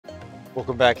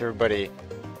Welcome back, everybody.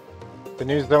 The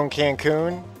new zone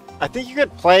Cancun. I think you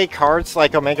could play cards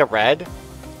like Omega Red.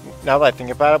 Now that I think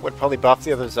about it, would probably buff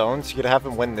the other zones. You could have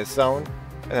him win this zone,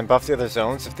 and then buff the other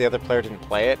zones if the other player didn't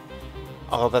play it.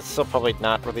 Although that's still probably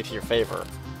not really to your favor.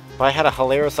 But I had a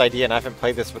hilarious idea, and I haven't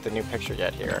played this with the new picture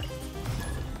yet here.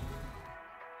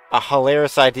 A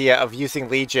hilarious idea of using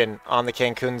Legion on the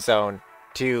Cancun zone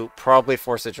to probably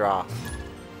force a draw.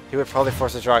 He would probably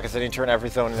force a draw because then he'd turn every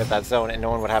zone into that zone and no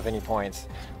one would have any points.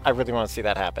 I really want to see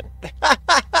that happen.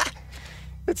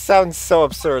 It sounds so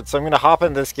absurd, so I'm going to hop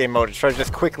in this game mode and try to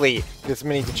just quickly get as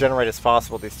many degenerate as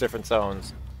possible these different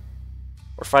zones.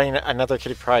 We're fighting another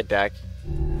Kitty Pryde deck.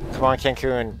 Come on,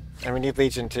 Cancun. And we need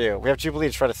Legion too. We have Jubilee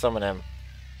to try to summon him.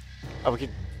 Oh, we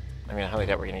could... I mean, I highly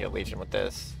doubt we're going to get Legion with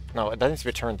this. No, that needs to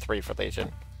be turn 3 for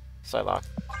Legion. Psylocke.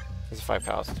 This is 5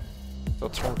 cost. So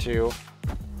turn 2.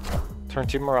 Turn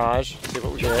 2 Mirage. See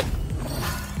what we get.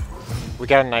 We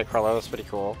got a Nightcrawler. That's pretty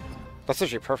cool. That's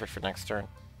actually perfect for next turn.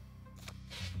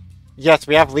 Yes,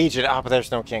 we have Legion. Ah, but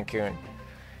there's no Cancun.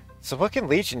 So what can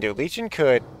Legion do? Legion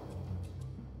could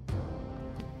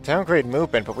downgrade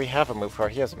movement, but we have a move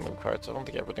card. He has a move card, so I don't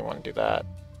think I really want to do that.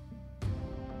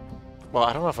 Well,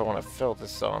 I don't know if I want to fill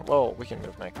this zone. Well, we can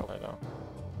move Nightcrawler though.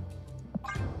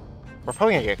 We're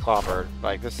probably gonna get clobbered.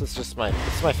 Like, this is my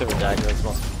favorite deck.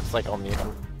 It's like all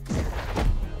mutant.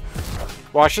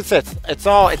 Well, I should say it's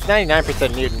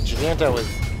 99% mutant. Giganto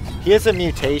he has a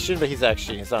mutation, but he's not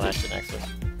actually an Xmen.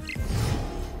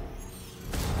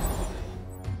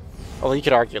 Although you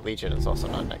could argue Legion is also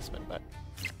not an Xmen, but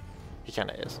he kind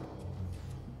of is.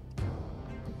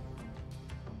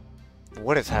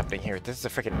 What is happening here? This is a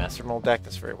freaking Master Mold deck.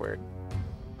 That's very weird.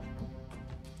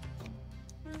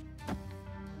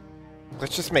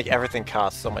 Let's just make everything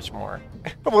cost so much more.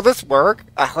 Will this work?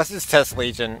 Let's just test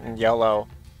Legion in yellow.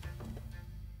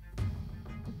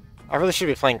 I really should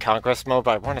be playing Conquest mode,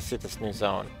 but I want to see this new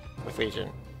zone with Legion.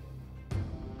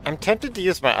 I'm tempted to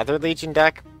use my other Legion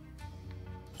deck.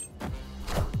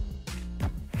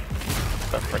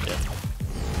 But frick it.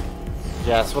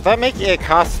 Yes, will that make it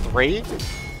cost 3?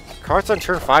 Cards on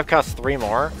turn 5 cost 3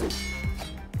 more?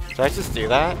 Did I just do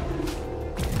that?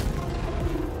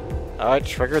 Oh, it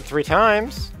triggered 3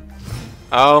 times.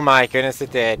 Oh my goodness,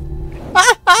 it did.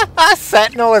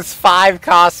 Sentinel is 5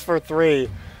 costs for 3.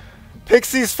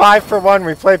 Pixie's 5 for 1.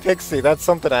 We play Pixie. That's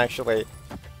something, actually.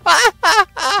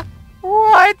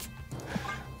 What?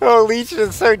 Oh, Legion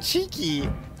is so cheeky.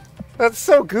 That's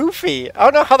so goofy. I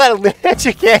don't know how that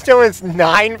Giganto is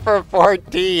 9 for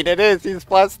 14. It is. He's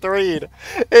plus 3.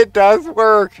 It does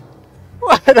work.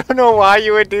 I don't know why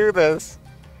you would do this.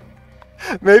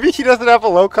 Maybe he doesn't have a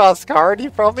low-cost card. He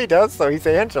probably does, though. He's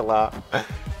Angela.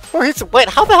 Oh, wait,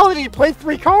 how the hell did he play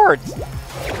 3 cards?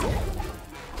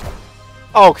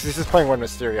 Oh, because he's just playing 1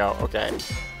 Mysterio. Okay.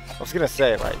 I was going to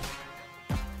say, like...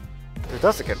 It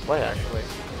does a good play, actually.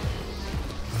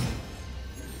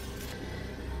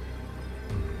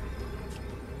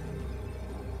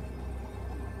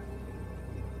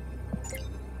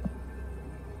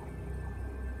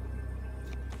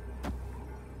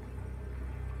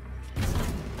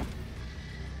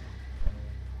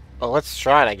 Well, let's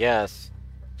try it, I guess.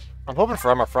 I'm hoping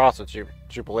for Emma Frost with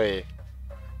Jubilee.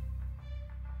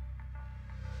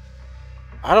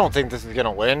 I don't think this is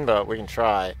gonna win, but we can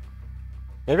try.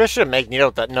 Maybe I should have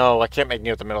Magneto that. No, I can't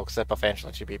Magneto the middle because I buff Angela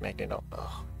and she beat Magneto.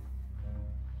 Ugh.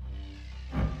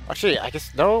 Actually, I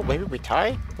guess no. Maybe we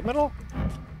tie the middle.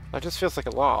 That just feels like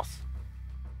a loss.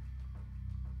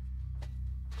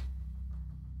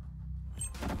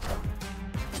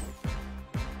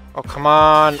 Oh, come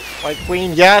on. White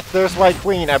Queen. Yes, there's White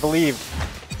Queen, I believe.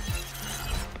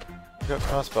 We got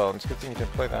Crossbones. Good thing you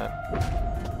didn't play that.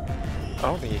 I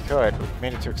don't think he could. We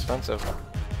made it too expensive.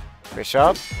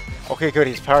 Bishop? Okay, good.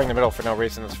 He's powering the middle for no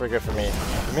reason. That's pretty good for me.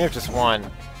 We may have just won.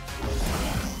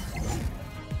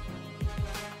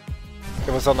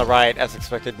 It was on the right, as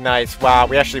expected. Nice. Wow,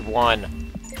 we actually won.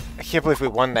 I can't believe we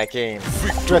won that game.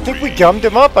 Do I think we gummed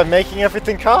him up by making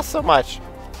everything cost so much?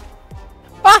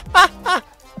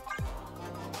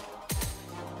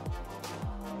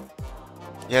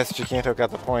 Yes, Giganto got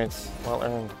the points. Well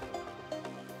earned.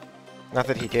 Not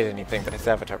that he did anything, but his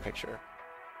avatar picture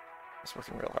is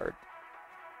working real hard.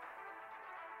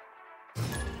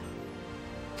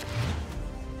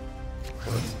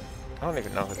 I don't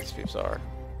even know who these peeps are.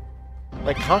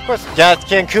 Like, Conquest? Yeah, it's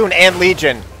Cancun and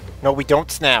Legion! No, we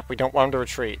don't snap. We don't want him to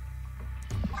retreat.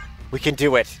 We can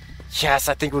do it. Yes,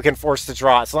 I think we can force the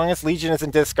draw, as long as Legion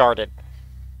isn't discarded.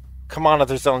 Come on,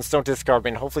 other zones, don't discard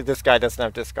me, and hopefully this guy doesn't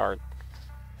have discard.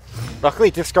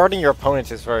 Luckily, discarding your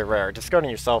opponent is very rare. Discarding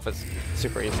yourself is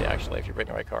super easy, actually, if you're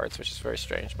bringing the right cards, which is very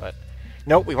strange, but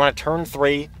Nope, we want to turn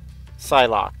 3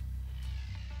 Psylocke.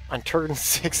 On turn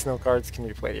 6, no cards can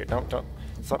be played here. Don't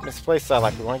misplay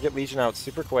Psylocke. We want to get Legion out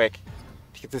super quick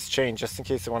to get this chain, just in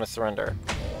case they want to surrender.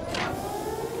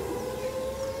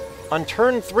 On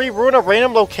turn 3, ruin a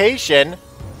random location?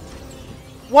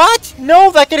 What?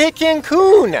 No, that could hit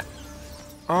Cancun!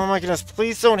 Oh my goodness,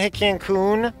 please don't hit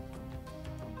Cancun.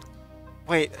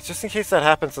 Wait, just in case that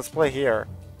happens, let's play here.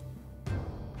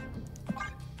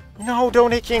 No,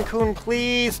 don't hit Cancun,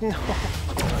 please! No!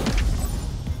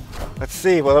 Let's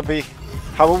see, will it be...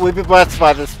 How will we be blessed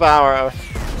by this power?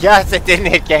 Yes, it didn't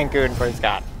hit Cancun, praise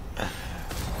God.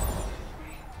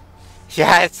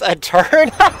 Yes, a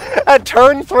turn... a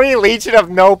turn 3 Legion of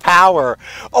no power!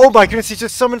 Oh my goodness, he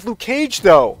just summoned Luke Cage,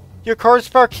 though! Your card's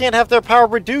power can't have their power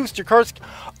reduced, your cards...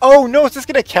 Oh no, is this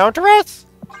gonna counter us?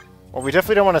 Well, we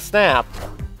definitely don't want to snap.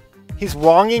 He's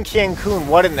Wonging Cancun,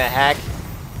 what in the heck?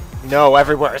 No,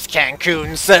 everywhere is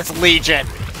Cancun, says Legion!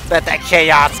 Let the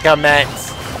chaos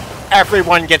commence!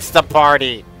 Everyone gets to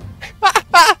party!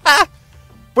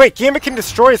 Wait, Gambit can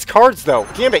destroy his cards, though.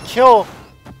 Gambit, kill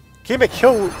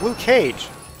Luke Cage.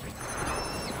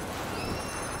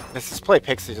 Let's just play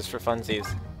Pixie just for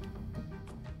funsies.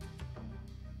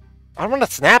 I don't want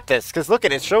to snap this, because look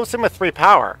at it, shows him with 3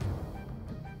 power.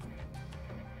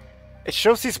 It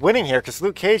shows he's winning here, because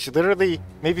Luke Cage literally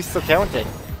maybe still counting.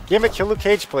 Gambit, kill Luke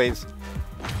Cage, please.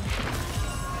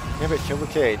 Gambit, kill Luke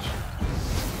Cage.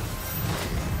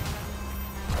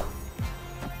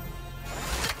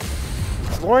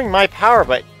 It's lowering my power,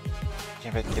 but...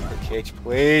 Gambit, get Luke Cage,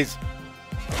 please.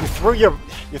 You threw your...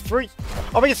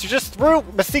 Oh my gosh, you just threw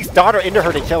Mystique's daughter into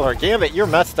her to kill her. Gambit, you're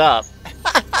messed up.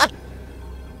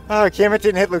 Oh, Gambit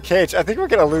didn't hit Luke Cage. I think we're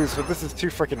gonna lose, but this is too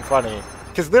freaking funny.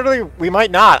 Because literally, we might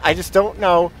not. I just don't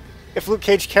know if Luke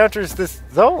Cage counters this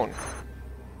zone.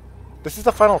 This is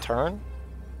the final turn?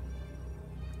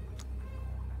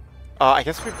 I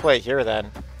guess we play here then.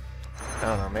 I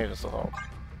don't know, maybe this will help.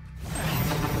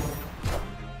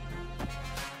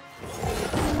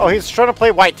 Oh, he's trying to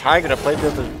play White Tiger to play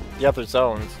the other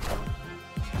zones.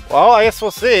 Well, I guess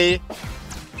we'll see.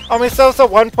 Oh, I mean, so it's a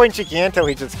 1-point Giganto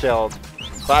he just killed.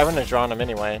 So I wouldn't have drawn him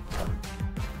anyway.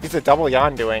 He's a double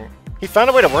Yonduing. He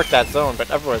found a way to work that zone, but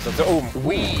everyone's... Oh,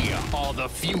 we are the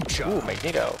future. Ooh,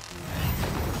 Magneto.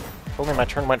 If only my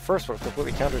turn went first, would have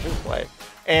completely countered his play.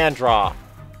 And draw.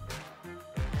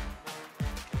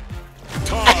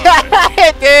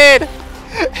 It did!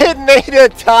 It made a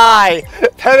tie!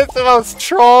 That is the most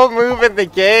troll move in the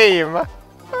game!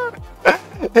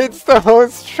 It's the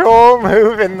most troll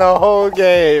move in the whole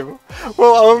game!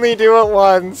 We'll only do it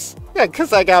once! Yeah,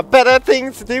 because I got better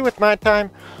things to do with my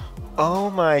time. Oh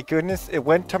my goodness, it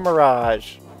went to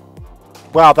Mirage.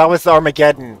 Wow, that was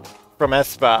Armageddon from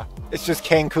Espa. It's just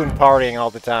Cancun partying all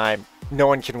the time. No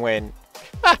one can win.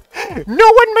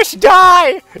 No one must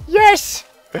die! Yes!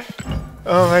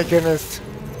 Oh my goodness.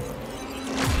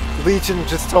 Legion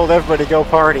just told everybody to go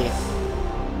party.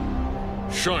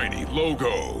 Shiny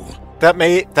logo. That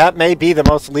may be the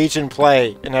most Legion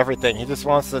play in everything. He just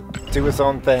wants to do his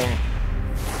own thing.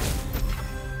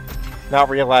 Not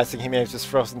realizing he may have just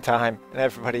frozen time and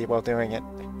everybody while doing it.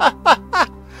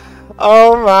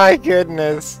 Oh my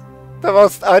goodness. The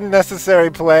most unnecessary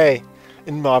play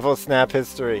in Marvel Snap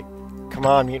history. Come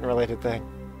on, mutant-related thing.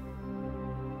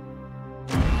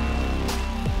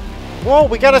 Whoa,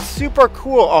 we got a super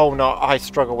cool... Oh no, I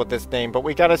struggle with this name, but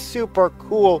we got a super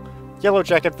cool Yellow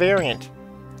Jacket variant.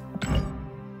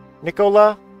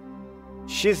 Nikola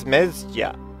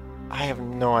Shizmezya. I have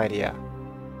no idea.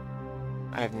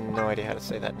 I have no idea how to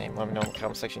say that name. Let me know in the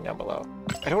comment section down below.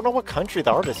 I don't know what country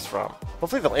the artist's from.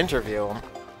 Hopefully they'll interview him.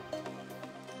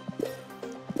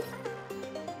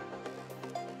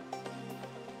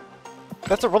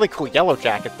 That's a really cool Yellow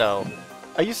Jacket, though.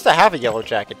 I used to have a Yellow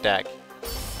Jacket deck.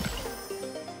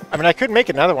 I mean, I could make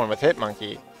another one with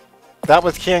Hitmonkey. That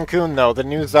was Cancun, though, the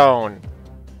new zone.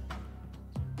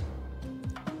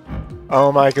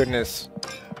 Oh my goodness.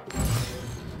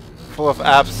 Full of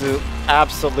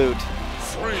absolute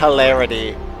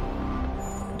hilarity.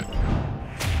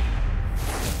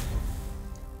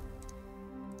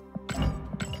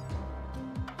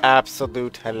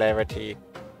 Absolute hilarity.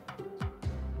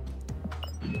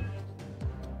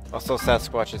 Also,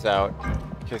 Sasquatch is out,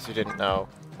 in case you didn't know.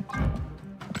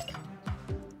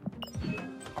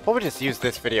 I'll probably just use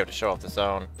this video to show off the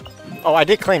zone. Oh, I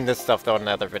did claim this stuff, though, in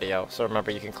another video. So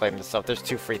remember, you can claim this stuff. There's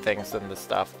 2 free things in this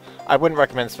stuff. I wouldn't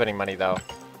recommend spending money, though.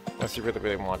 Unless you really,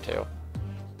 really want to.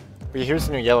 But here's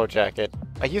the new Yellow Jacket.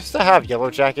 I used to have Yellow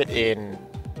Jacket in...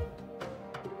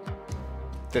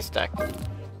 this deck.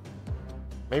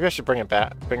 Maybe I should bring him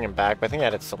back, but I think I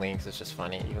added Celine because it's just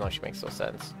funny, even though she makes no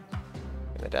sense.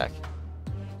 in the deck.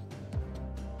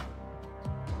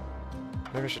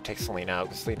 Maybe I should take Celine out,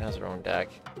 because Celine has her own deck.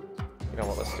 You know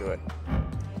what, let's do it.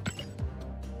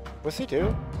 What's he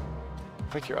do?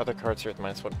 Click your other cards here with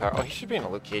 -1 power. Oh, he should be in a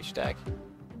Luke Cage deck.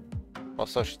 Well,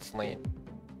 so should Celine.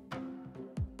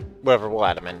 Whatever, we'll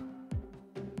add him in.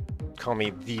 Call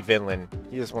me the villain.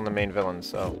 He is one of the main villains,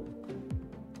 so...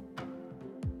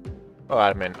 I'll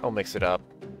add him in. I'll mix it up.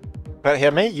 But I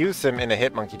may use him in a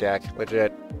Hit Monkey deck,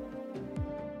 legit.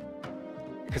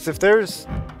 Because if there's...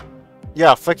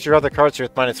 Yeah, flick your other cards here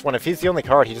with -1. If he's the only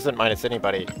card, he doesn't minus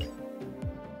anybody.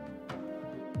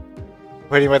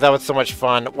 But anyway, that was so much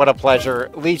fun. What a pleasure.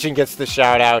 Legion gets the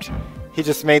shout out. He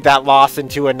just made that loss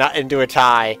into a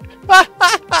tie.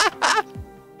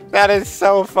 That is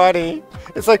so funny.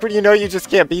 It's like when you know you just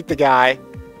can't beat the guy.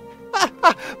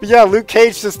 But yeah, Luke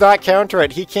Cage does not counter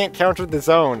it. He can't counter the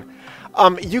zone.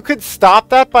 You could stop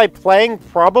that by playing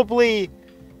probably...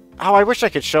 Oh, I wish I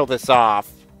could show this off.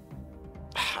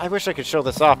 I wish I could show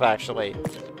this off, actually.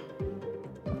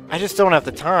 I just don't have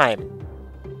the time.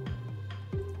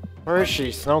 Where is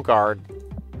she? Snow Guard.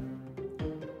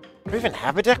 Do we even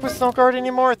have a deck with Snow Guard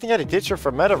anymore? I think I had to ditch her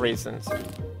for meta reasons.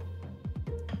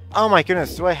 Oh my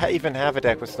goodness, do I even have a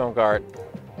deck with Snow Guard?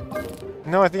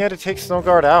 No, I think I had to take Snow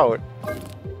Guard out.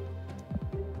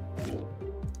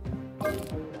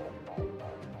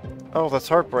 Oh, that's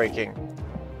heartbreaking.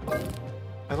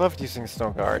 I loved using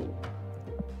Snow Guard.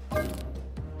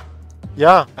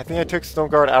 Yeah, I think I took Snow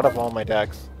Guard out of all my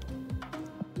decks.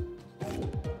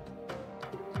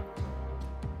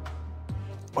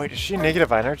 Wait, is she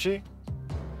negative energy?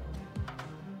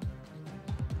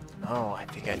 No, I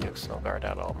think I took Snow Guard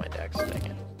out of all my decks, dang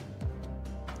it.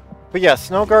 But yeah,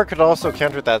 Snow Guard could also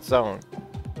counter that zone.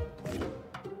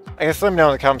 I guess let me know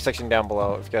in the comment section down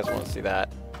below if you guys want to see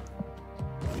that.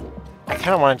 I kind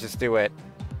of want to just do it.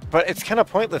 But it's kind of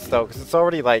pointless though, because it's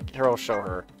already like, here I'll show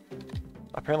her.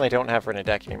 Apparently I don't have her in a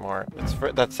deck anymore.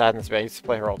 That saddens me, I used to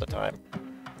play her all the time.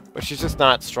 But she's just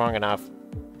not strong enough.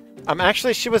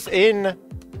 Actually she was in...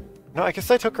 No, I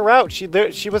guess I took her out. She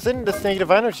was in this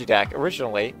negative energy deck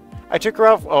originally. I took her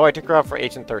out... Oh, I took her out for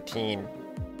Agent 13.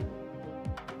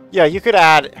 Yeah, you could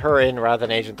add her in rather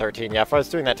than Agent 13. Yeah, if I was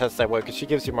doing that test, I would, because she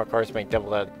gives you more cards to make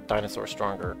Devil Dinosaur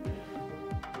stronger.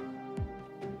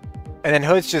 And then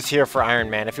Hood's just here for Iron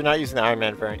Man. If you're not using the Iron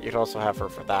Man variant, you'd also have her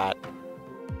for that.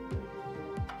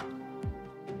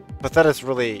 But that is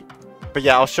really... But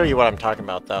yeah, I'll show you what I'm talking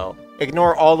about, though.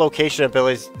 Ignore all location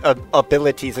abilities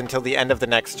until the end of the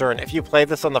next turn. If you play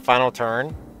this on the final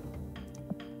turn...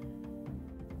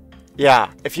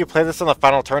 Yeah, if you play this on the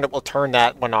final turn, it will turn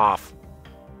that one off.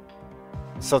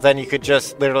 So then you could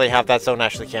just literally have that zone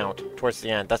actually count towards the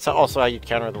end. That's also how you'd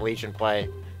counter the Legion play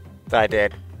that I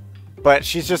did. But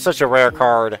she's just such a rare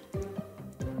card.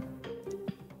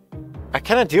 I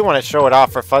kind of do want to show it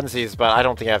off for funsies, but I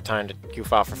don't think I have time to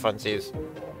goof off for funsies.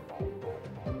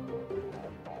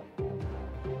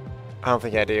 I don't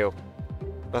think I do.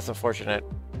 That's unfortunate.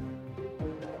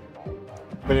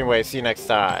 But anyway, see you next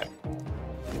time.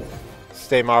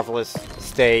 Stay marvelous,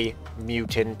 stay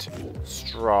mutant,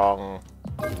 strong.